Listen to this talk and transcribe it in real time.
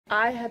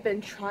I have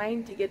been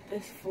trying to get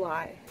this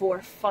fly for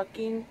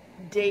fucking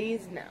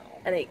days now,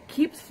 and it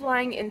keeps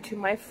flying into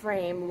my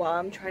frame while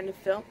I'm trying to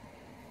film.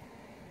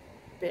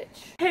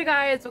 Bitch. Hey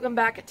guys, welcome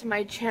back to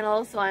my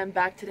channel. So I'm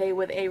back today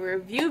with a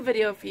review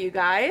video for you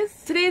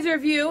guys. Today's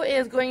review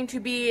is going to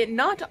be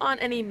not on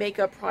any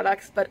makeup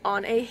products, but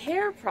on a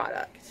hair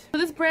product. So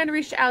this brand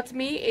reached out to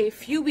me a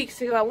few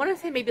weeks ago. I want to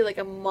say maybe like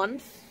a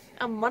month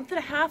and a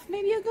half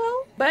maybe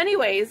ago. But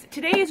anyways,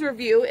 today's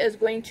review is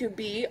going to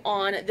be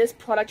on this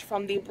product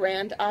from the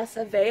brand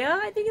Asavea,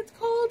 I think it's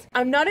called.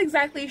 I'm not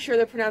exactly sure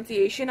the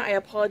pronunciation. I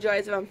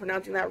apologize if I'm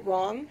pronouncing that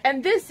wrong.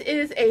 And this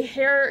is a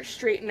hair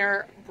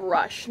straightener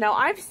brush. Now,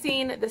 I've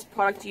seen this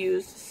product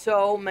used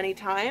so many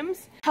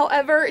times.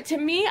 However, to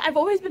me, I've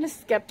always been a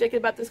skeptic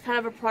about this kind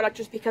of a product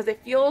just because it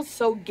feels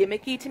so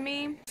gimmicky to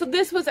me. So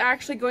this was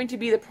actually going to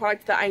be the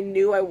product that I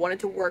knew I wanted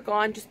to work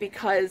on just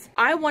because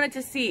I wanted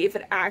to see if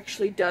it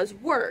actually does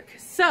work.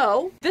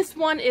 So this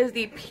one is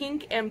the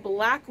pink and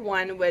black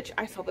one, which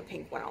I saw the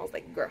pink one. I was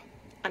like, girl,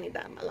 I need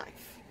that in my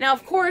life. Now,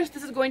 of course,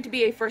 this is going to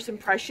be a first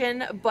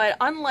impression, but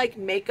unlike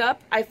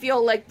makeup, I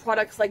feel like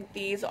products like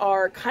these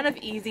are kind of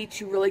easy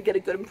to really get a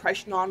good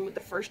impression on with the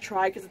first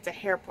try because it's a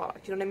hair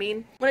product, you know what I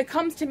mean? When it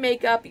comes to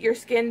makeup, your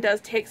skin does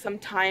take some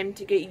time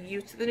to get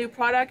used to the new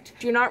product.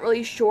 You're not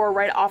really sure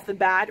right off the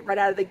bat, right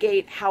out of the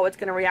gate, how it's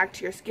going to react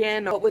to your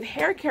skin. But with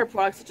hair care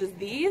products such as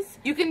these,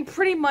 you can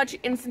pretty much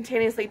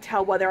instantaneously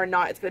tell whether or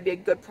not it's going to be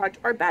a good product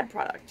or a bad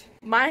product.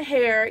 My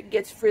hair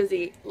gets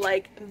frizzy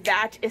like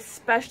that,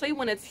 especially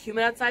when it's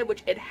humid outside,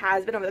 which it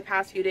has been over the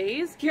past few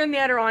days. Here in the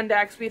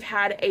Adirondacks, we've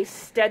had a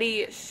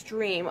steady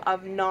stream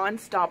of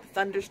non-stop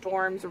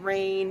thunderstorms,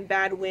 rain,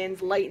 bad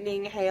winds,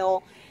 lightning,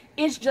 hail.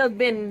 It's just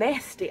been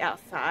nasty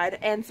outside,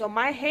 and so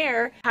my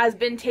hair has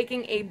been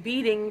taking a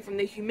beating from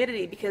the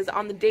humidity because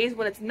on the days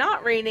when it's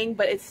not raining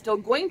but it's still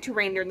going to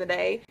rain during the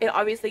day, it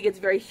obviously gets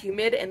very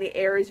humid and the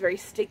air is very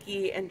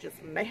sticky and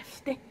just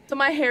nasty. So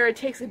my hair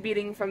takes a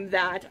beating from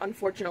that,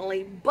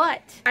 unfortunately,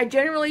 but I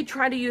generally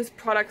try to use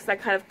products that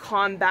kind of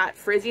combat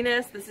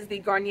frizziness. This is the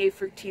Garnier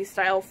Fructis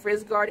Style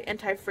Frizz Guard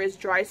Anti-Frizz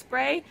Dry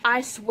Spray.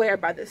 I swear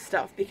by this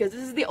stuff because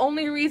this is the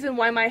only reason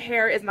why my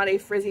hair is not a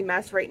frizzy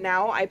mess right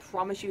now. I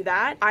promise you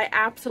that. I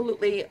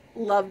absolutely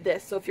love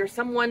this. So if you're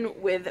someone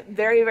with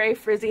very, very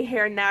frizzy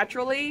hair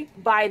naturally,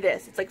 buy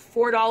this. It's like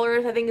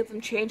 $4. I think it's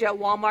some change at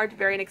Walmart.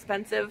 Very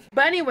inexpensive.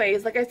 But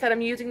anyways, like I said,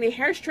 I'm using the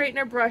hair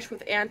straightener brush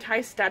with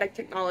anti-static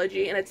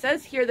technology, and it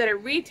says here that it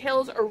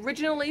retails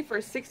originally for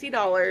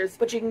 $60,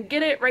 but you can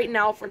get it right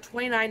now for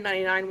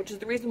 $29.99, which is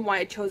the reason why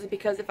I chose it,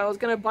 because if I was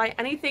going to buy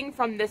anything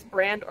from this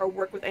brand or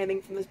work with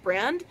anything from this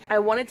brand, I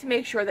wanted to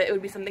make sure that it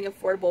would be something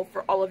affordable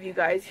for all of you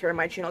guys here on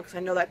my channel, because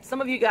I know that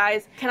some of you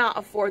guys cannot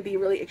afford the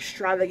really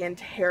extravagant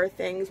hair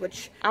things,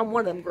 which I'm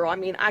one of them, girl. I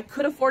mean, I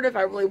could afford it if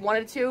I really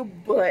wanted to,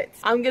 but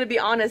I'm gonna be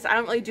honest, I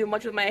don't really do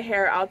much with my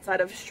hair outside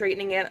of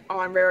straightening it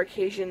on rare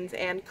occasions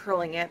and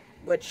curling it,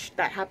 which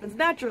that happens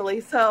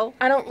naturally, so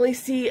I don't really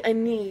see a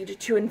need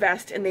to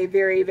invest in a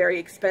very, very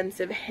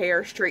expensive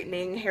hair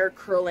straightening, hair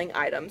curling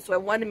item. So I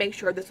wanted to make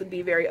sure this would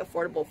be very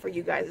affordable for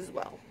you guys as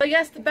well. But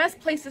yes, the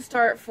best place to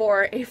start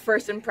for a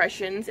first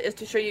impressions is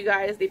to show you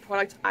guys the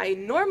product I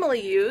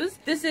normally use.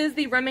 This is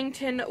the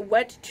Remington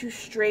Wet to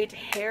Straight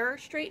Hair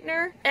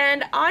Straightener,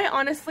 and I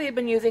honestly have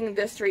been using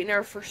this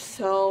straightener for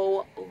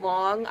so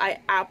long. I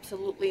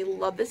absolutely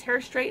love this hair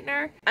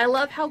straightener. I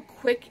love how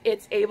quick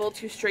it's able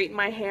to straighten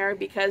my hair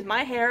because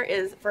my hair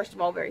is, first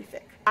of all, very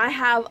thick. I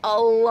have a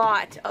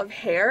lot of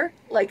hair,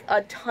 like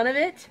a ton of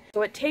it,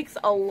 so it takes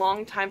a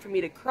long time for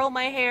me to curl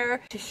my hair,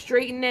 to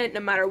straighten it,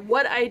 no matter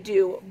what I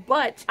do.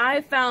 But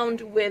I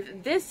found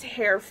with this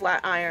hair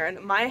flat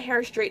iron, my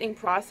hair straightening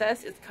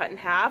process is cut in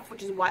half,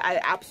 which is why I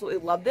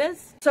absolutely love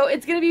this. So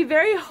it's going to be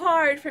very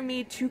hard for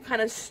me to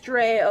kind of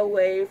stray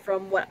away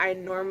from what I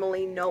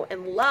normally know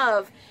and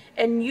love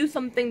and use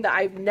something that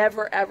I've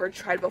never ever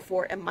tried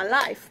before in my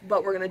life,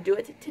 but we're going to do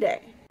it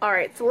today.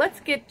 Alright, so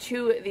let's get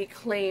to the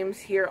claims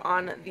here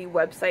on the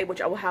website, which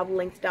I will have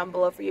linked down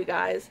below for you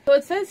guys. So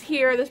it says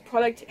here this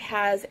product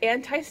has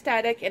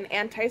anti-static and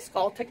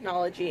anti-scald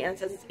technology, and it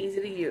says it's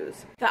easy to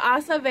use. The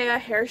Asavea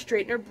hair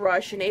straightener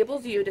brush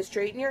enables you to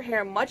straighten your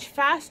hair much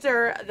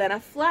faster than a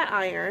flat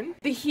iron.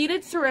 The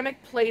heated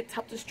ceramic plates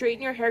help to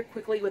straighten your hair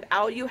quickly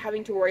without you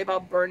having to worry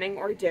about burning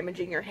or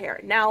damaging your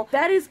hair. Now,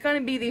 that is going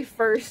to be the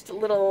first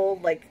little,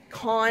 like,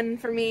 con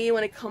for me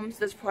when it comes to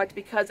this product,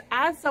 because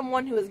as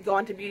someone who has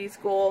gone to beauty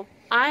school,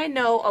 I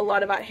know a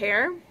lot about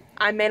hair.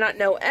 I may not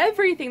know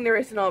everything there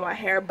is to know about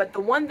hair, but the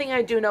one thing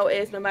I do know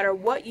is no matter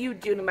what you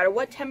do, no matter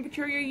what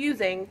temperature you're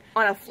using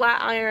on a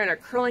flat iron or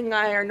curling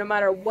iron, no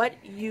matter what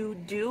you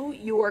do,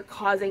 you are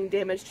causing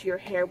damage to your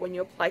hair when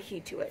you apply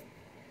heat to it.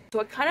 So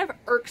it kind of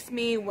irks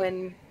me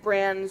when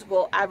brands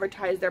will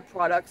advertise their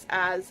products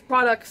as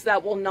products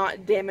that will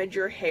not damage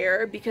your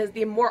hair, because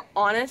the more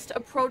honest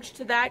approach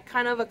to that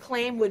kind of a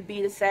claim would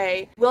be to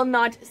say will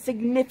not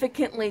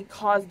significantly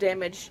cause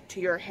damage to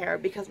your hair,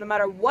 because no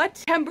matter what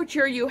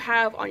temperature you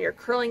have on your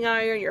curling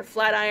iron, your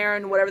flat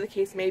iron, whatever the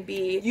case may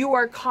be, you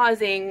are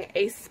causing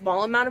a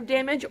small amount of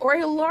damage or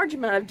a large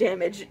amount of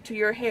damage to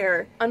your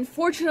hair.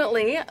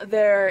 Unfortunately,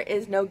 there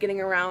is no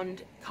getting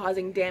around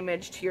causing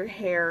damage to your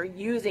hair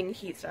using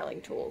heat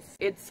styling tools.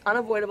 It's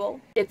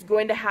unavoidable. It's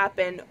going to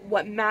happen.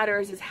 What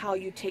matters is how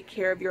you take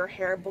care of your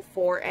hair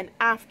before and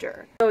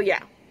after. So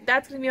yeah,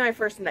 that's going to be my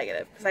first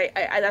negative, because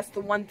I that's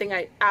the one thing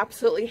I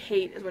absolutely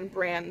hate, is when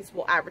brands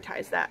will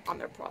advertise that on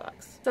their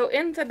products. So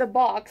inside the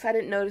box, I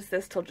didn't notice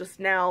this till just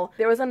now,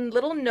 there was a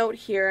little note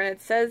here, and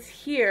it says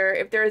here,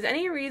 if there is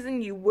any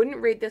reason you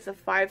wouldn't rate this a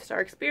 5-star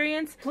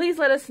experience, please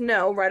let us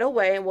know right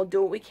away and we'll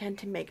do what we can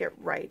to make it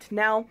right.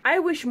 Now, I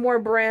wish more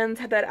brands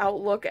had that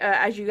outlook,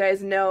 as you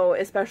guys know,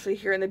 especially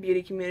here in the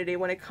beauty community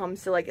when it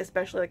comes to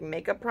especially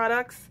makeup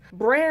products.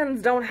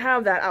 Brands don't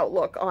have that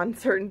outlook on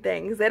certain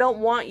things. They don't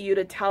want you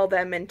to tell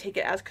them and take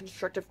it as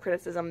constructive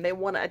criticism. They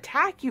want to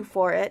attack you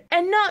for it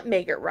and not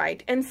make it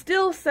right and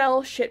still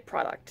sell shit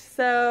product.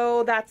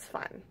 So that's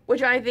fun,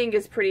 which I think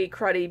is pretty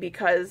cruddy,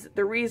 because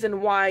the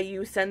reason why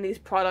you send these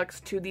products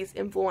to these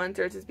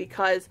influencers is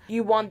because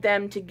you want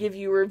them to give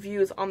you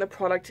reviews on the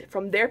product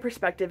from their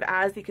perspective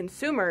as the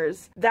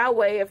consumers. That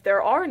way, if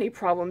there are any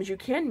problems, you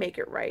can make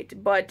it right.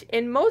 But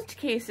in most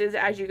cases,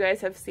 as you guys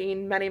have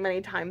seen many,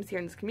 many times here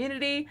in this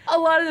community, a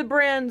lot of the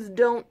brands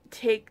don't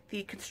take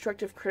the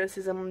constructive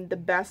criticism the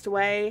best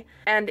way,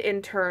 and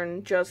in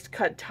turn just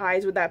cut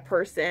ties with that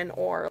person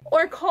or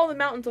call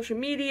them out on social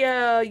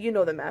media. You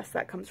know the mess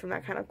that comes from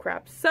that kind of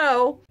crap.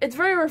 So it's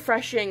very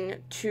refreshing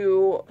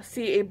to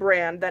see a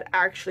brand that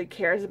actually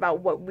cares about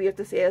what we have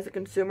to say as the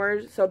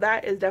consumers. So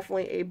that is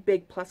definitely a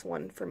big plus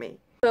one for me.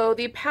 So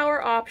the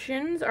power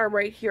options are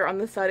right here on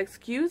the side.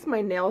 Excuse my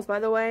nails, by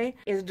the way.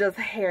 It's just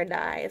hair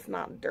dye. It's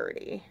not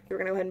dirty. We're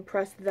going to go ahead and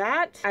press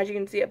that. As you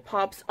can see, it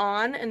pops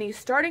on, and the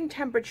starting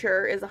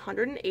temperature is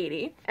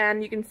 180.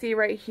 And you can see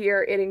right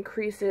here, it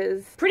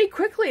increases pretty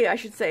quickly, I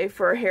should say,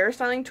 for a hair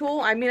styling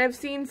tool. I mean, I've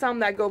seen some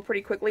that go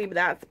pretty quickly, but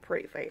that's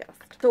pretty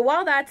fast. So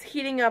while that's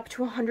heating up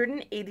to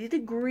 180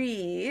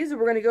 degrees,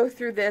 we're going to go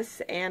through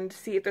this and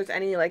see if there's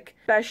any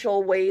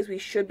special ways we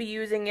should be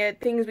using it,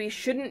 things we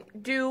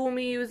shouldn't do when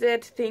we use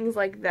it, things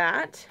like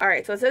that.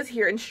 Alright, so it says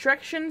here,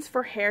 instructions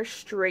for hair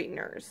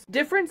straighteners.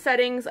 Different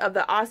settings of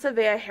the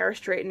Asavea hair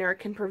straightener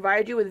can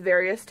provide you with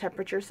various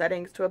temperature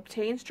settings to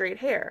obtain straight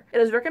hair.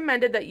 It is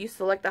recommended that you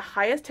select the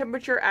highest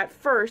temperature at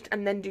first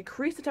and then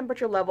decrease the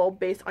temperature level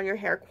based on your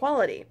hair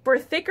quality. For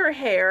thicker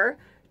hair,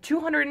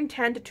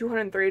 210 to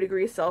 230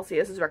 degrees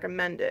Celsius is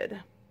recommended.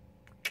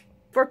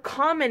 For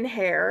common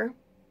hair,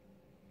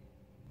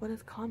 what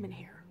is common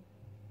hair?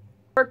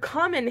 For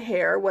common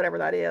hair, whatever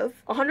that is,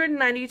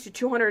 190 to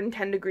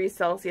 210 degrees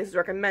Celsius is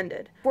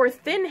recommended. For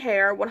thin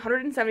hair,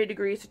 170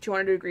 degrees to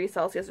 200 degrees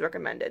Celsius is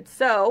recommended.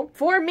 So,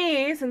 for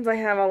me, since I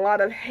have a lot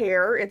of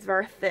hair, it's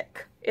very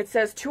thick. It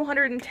says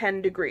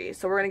 210 degrees.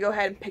 So we're going to go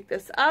ahead and pick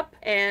this up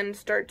and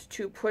start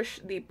to push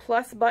the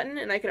plus button,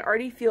 and I can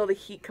already feel the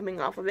heat coming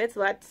off of it,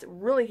 so that's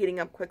really heating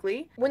up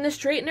quickly. When the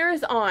straightener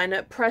is on,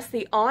 press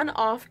the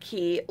on-off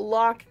key,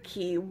 lock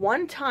key,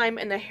 one time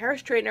and the hair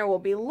straightener will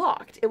be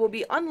locked. It will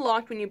be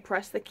unlocked when you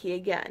press the key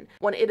again.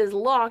 When it is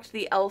locked,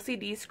 the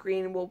LCD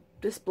screen will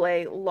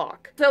display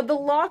lock. So the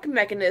lock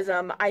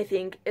mechanism, I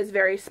think, is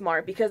very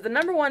smart, because the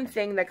number one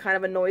thing that kind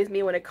of annoys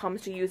me when it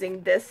comes to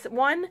using this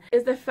one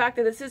is the fact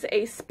that this is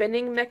a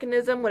spinning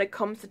mechanism when it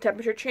comes to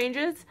temperature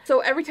changes. So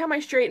every time I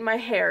straighten my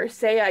hair,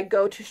 say I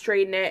go to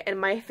straighten it and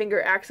my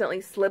finger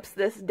accidentally slips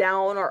this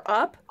down or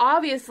up,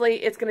 obviously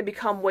it's going to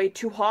become way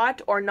too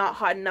hot or not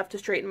hot enough to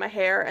straighten my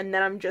hair, and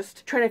then I'm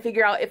just trying to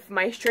figure out if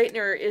my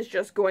straightener is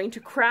just going to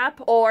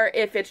crap or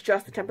if it's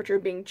just the temperature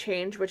being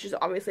changed, which is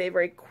obviously a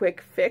very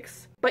quick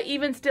fix. But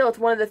even still, it's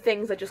one of the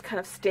things that just kind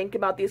of stink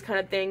about these kind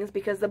of things,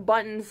 because the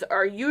buttons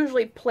are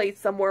usually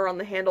placed somewhere on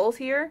the handles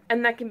here,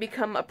 and that can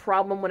become a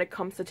problem when it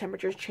comes to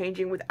temperatures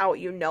changing without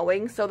you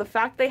knowing. So the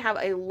fact they have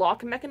a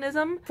lock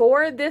mechanism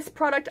for this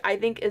product, I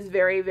think, is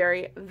very,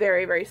 very,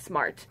 very, very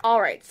smart.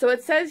 Alright, so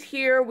it says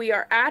here we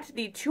are at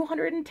the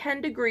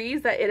 210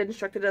 degrees that it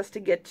instructed us to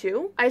get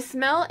to. I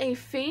smell a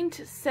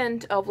faint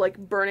scent of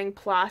burning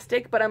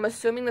plastic, but I'm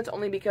assuming that's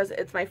only because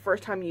it's my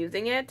first time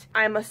using it.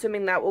 I'm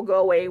assuming that will go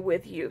away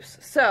with use.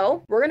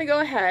 So we're gonna go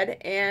ahead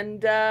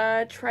and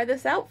try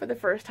this out for the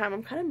first time.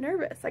 I'm kind of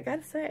nervous, I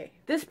gotta say.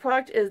 This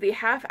product is the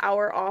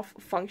half-hour off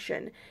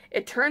function.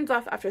 It turns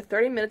off after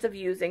 30 minutes of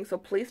using, so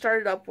please start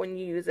it up when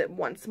you use it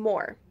once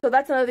more. So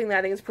that's another thing that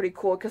I think is pretty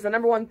cool, because the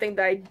number one thing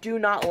that I do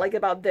not like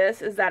about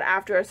this is that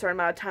after a certain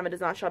amount of time it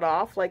does not shut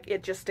off.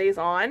 It just stays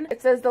on.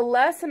 It says the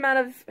less amount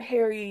of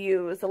hair you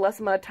use, the less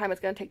amount of time it's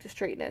gonna take to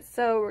straighten it.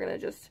 So we're gonna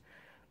just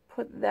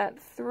put that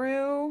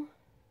through,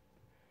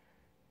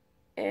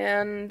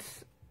 and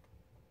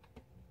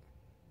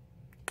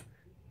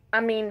I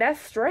mean, that's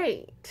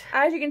straight.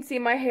 As you can see,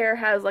 my hair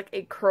has like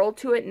a curl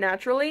to it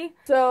naturally.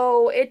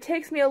 So it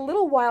takes me a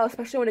little while,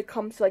 especially when it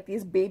comes to like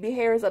these baby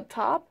hairs up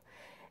top.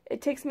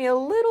 It takes me a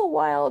little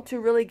while to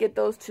really get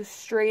those to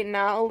straighten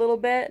out a little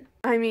bit.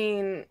 I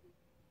mean,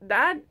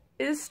 that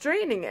is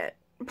straightening it.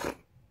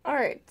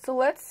 Alright, so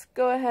let's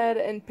go ahead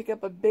and pick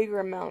up a bigger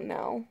amount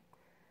now.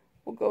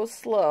 We'll go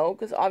slow,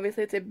 because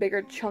obviously it's a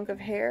bigger chunk of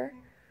hair.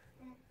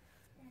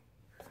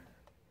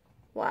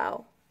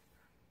 Wow.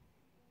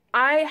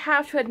 I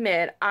have to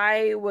admit,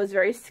 I was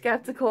very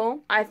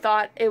skeptical. I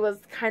thought it was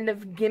kind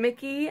of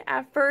gimmicky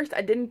at first.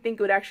 I didn't think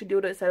it would actually do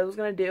what it said it was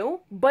going to do.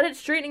 But it's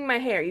straightening my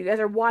hair. You guys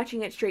are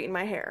watching it straighten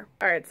my hair.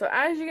 Alright, so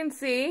as you can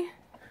see,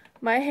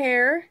 my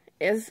hair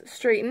is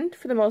straightened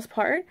for the most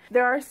part.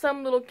 There are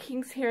some little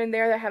kinks here and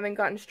there that haven't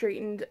gotten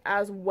straightened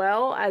as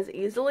well, as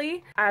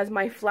easily as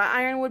my flat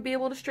iron would be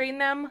able to straighten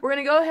them. We're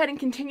going to go ahead and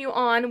continue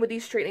on with the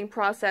straightening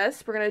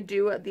process. We're going to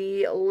do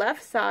the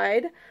left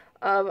side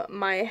of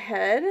my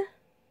head.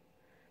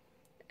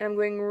 I'm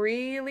going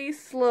really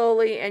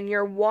slowly, and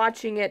you're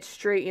watching it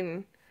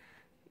straighten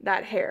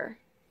that hair.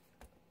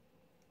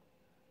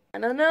 I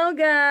don't know,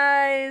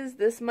 guys.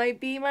 This might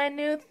be my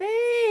new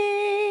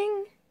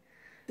thing.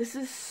 This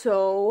is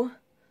so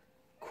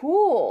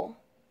cool.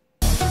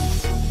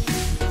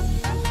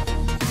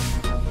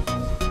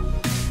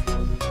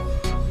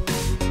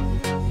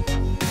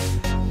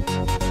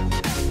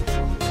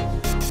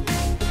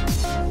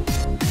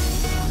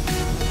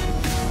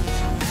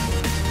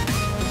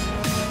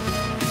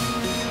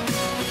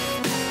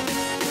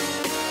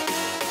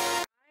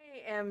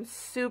 I'm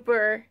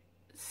super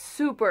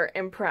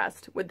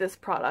impressed with this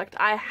product.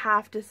 I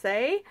have to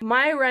say,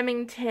 my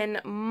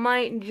Remington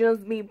might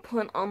just be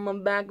put on the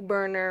back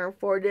burner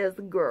for this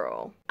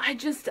girl.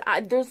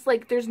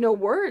 There's no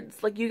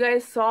words. Like, you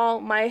guys saw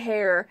my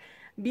hair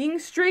being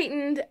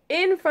straightened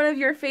in front of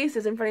your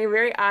faces, in front of your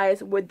very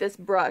eyes with this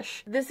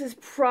brush. This is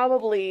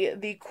probably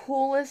the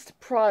coolest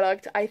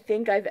product I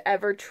think I've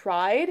ever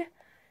tried.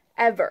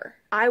 Ever.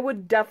 I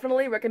would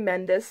definitely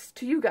recommend this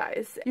to you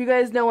guys. You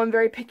guys know I'm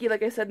very picky,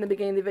 like I said in the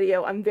beginning of the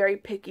video. I'm very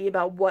picky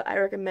about what I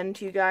recommend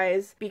to you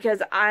guys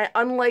because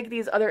unlike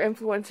these other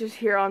influencers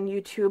here on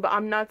YouTube,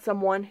 I'm not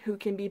someone who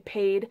can be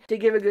paid to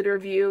give a good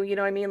review, you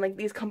know what I mean? Like,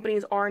 these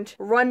companies aren't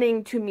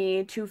running to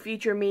me to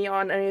feature me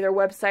on any of their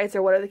websites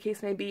or whatever the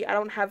case may be. I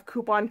don't have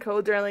coupon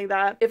codes or anything like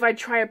that. If I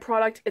try a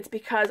product, it's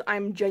because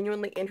I'm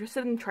genuinely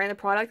interested in trying the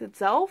product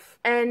itself.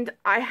 And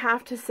I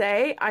have to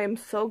say, I am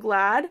so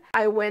glad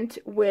I went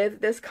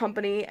with this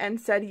company and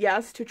said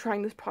yes to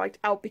trying this product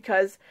out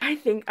because I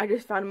think I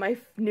just found my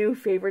new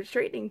favorite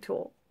straightening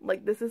tool.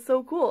 Like, this is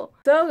so cool.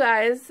 So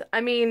guys,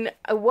 I mean,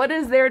 what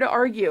is there to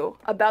argue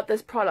about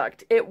this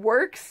product? It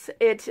works.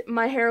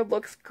 My hair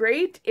looks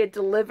great. It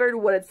delivered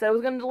what it said it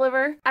was going to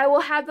deliver. I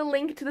will have the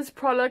link to this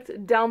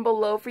product down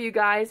below for you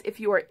guys if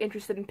you are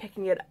interested in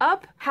picking it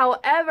up.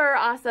 However,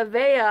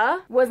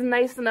 Asavea was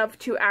nice enough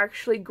to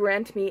actually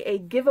grant me a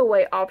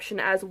giveaway option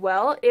as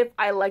well if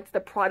I liked the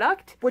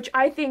product, which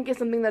I think is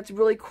something that's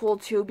really cool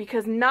too,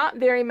 because not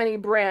very many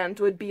brands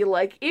would be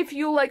like, if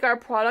you like our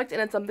product and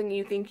it's something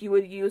you think you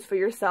would use for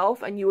yourself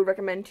and you would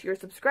recommend to your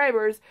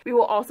subscribers, we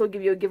will also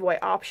give you a giveaway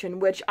option,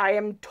 which I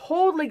am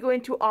totally going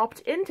to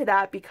opt into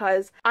that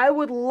because I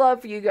would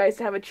love for you guys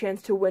to have a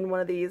chance to win one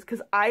of these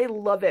because I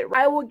love it.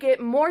 I will get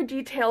more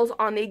details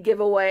on the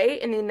giveaway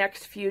in the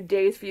next few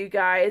days for you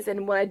guys,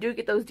 and when I do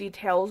get those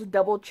details,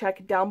 double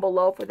check down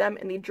below for them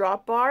in the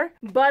drop bar.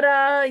 But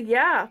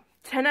yeah.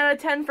 10 out of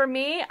 10 for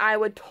me. I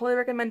would totally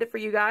recommend it for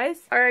you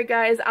guys. Alright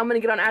guys, I'm gonna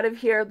get on out of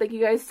here. Thank you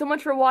guys so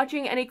much for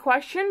watching. Any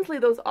questions,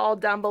 leave those all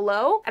down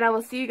below. And I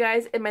will see you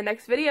guys in my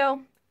next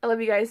video. I love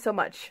you guys so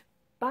much.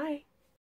 Bye.